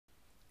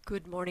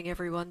Good morning,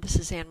 everyone. This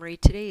is Anne Marie.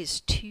 Today is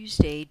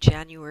Tuesday,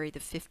 January the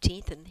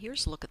 15th, and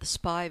here's a look at the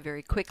SPY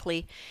very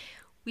quickly.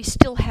 We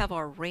still have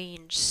our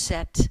range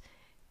set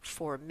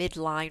for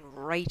midline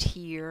right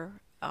here.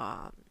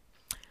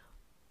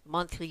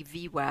 Monthly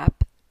VWAP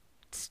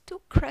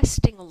still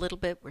cresting a little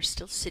bit. We're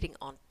still sitting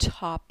on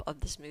top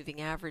of this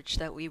moving average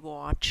that we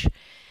watch.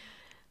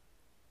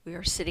 We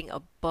are sitting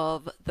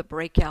above the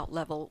breakout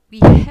level.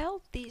 We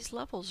held these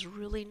levels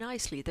really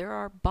nicely. There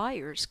are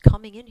buyers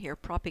coming in here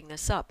propping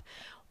this up.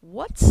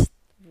 What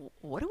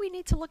do we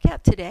need to look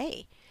at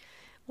today?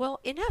 Well,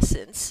 in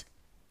essence,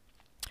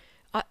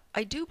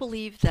 I do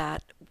believe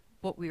that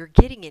what we are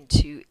getting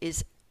into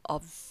is a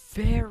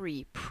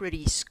very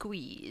pretty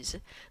squeeze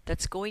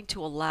that's going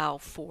to allow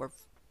for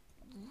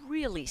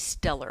really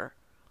stellar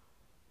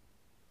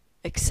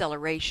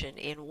acceleration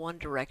in one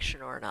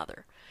direction or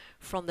another.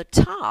 From the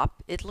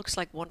top, it looks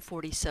like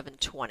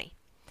 147.20.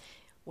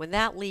 When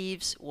that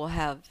leaves, we'll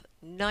have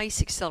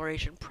nice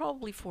acceleration,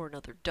 probably for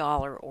another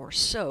 $1 or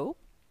so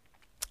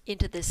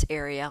into this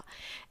area.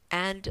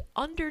 And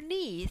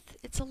underneath,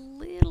 it's a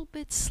little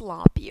bit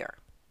sloppier,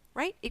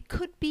 right? It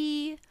could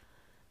be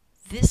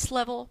this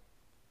level,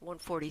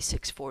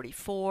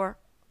 146.44,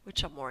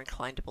 which I'm more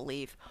inclined to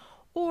believe.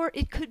 Or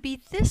it could be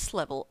this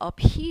level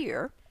up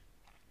here,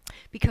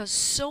 because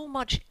so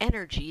much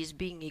energy is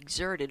being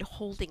exerted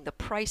holding the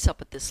price up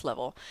at this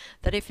level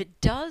that if it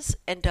does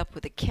end up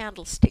with a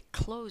candlestick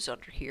close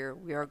under here,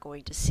 we are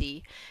going to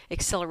see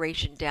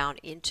acceleration down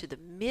into the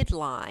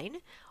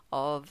midline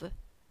of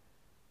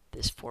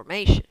this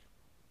formation.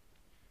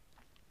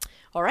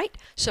 All right,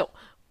 so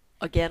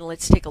again,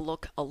 let's take a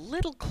look a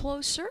little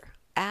closer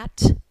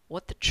at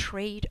what the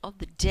trade of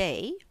the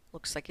day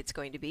looks like it's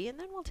going to be, and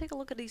then we'll take a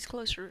look at these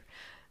closer.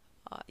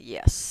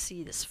 Yes,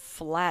 see this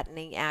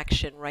flattening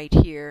action right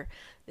here.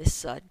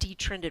 This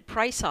detrended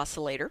price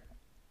oscillator,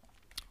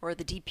 or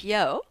the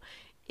DPO,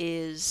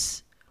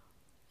 is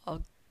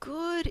a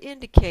good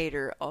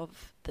indicator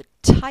of the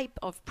type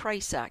of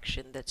price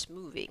action that's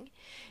moving,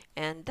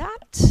 and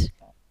that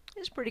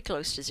is pretty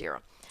close to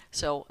zero.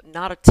 So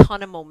not a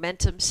ton of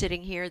momentum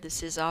sitting here.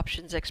 This is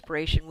options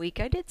expiration week.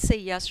 I did say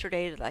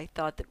yesterday that I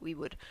thought that we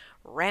would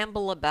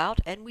ramble about,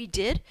 and we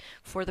did.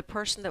 For the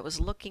person that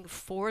was looking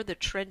for the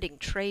trending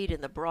trade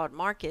in the broad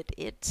market,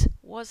 it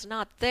was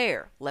not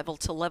there. Level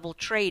to level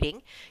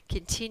trading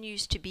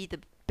continues to be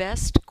the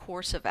best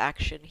course of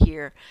action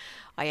here.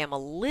 I am a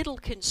little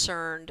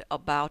concerned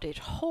about it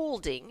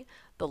holding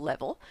the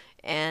level,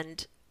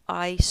 and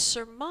I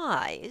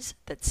surmise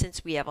that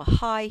since we have a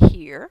high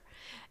here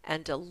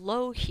and a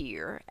low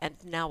here and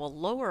now a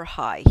lower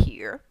high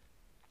here,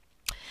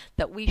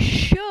 that we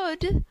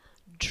should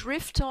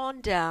drift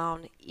on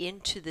down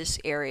into this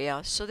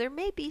area. So there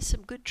may be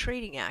some good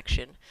trading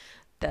action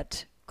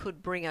that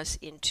could bring us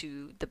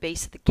into the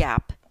base of the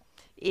gap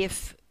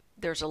if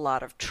there's a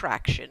lot of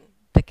traction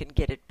that can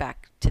get it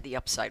back to the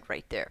upside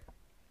right there.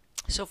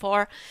 So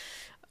far,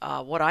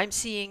 what I'm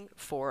seeing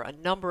for a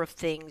number of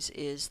things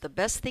is the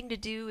best thing to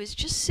do is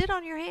just sit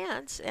on your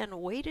hands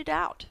and wait it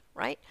out,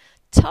 right?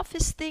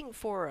 Toughest thing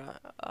for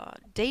a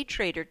day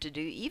trader to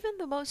do, even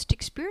the most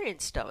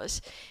experienced of us,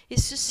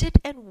 is to sit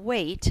and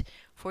wait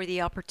for the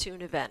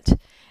opportune event.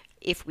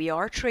 If we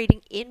are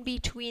trading in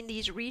between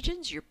these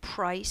regions, your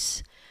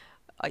price,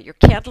 your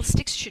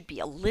candlesticks should be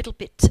a little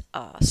bit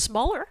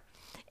smaller,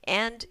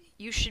 and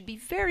you should be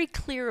very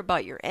clear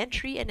about your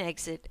entry and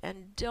exit,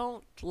 and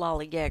don't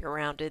lollygag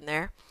around in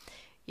there.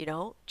 You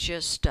know,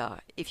 just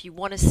if you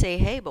want to say,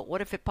 hey, but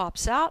what if it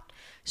pops out?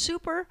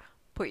 Super.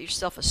 Put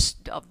yourself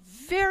a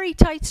very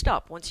tight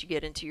stop once you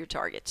get into your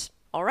targets.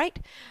 All right?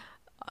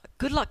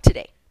 Good luck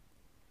today.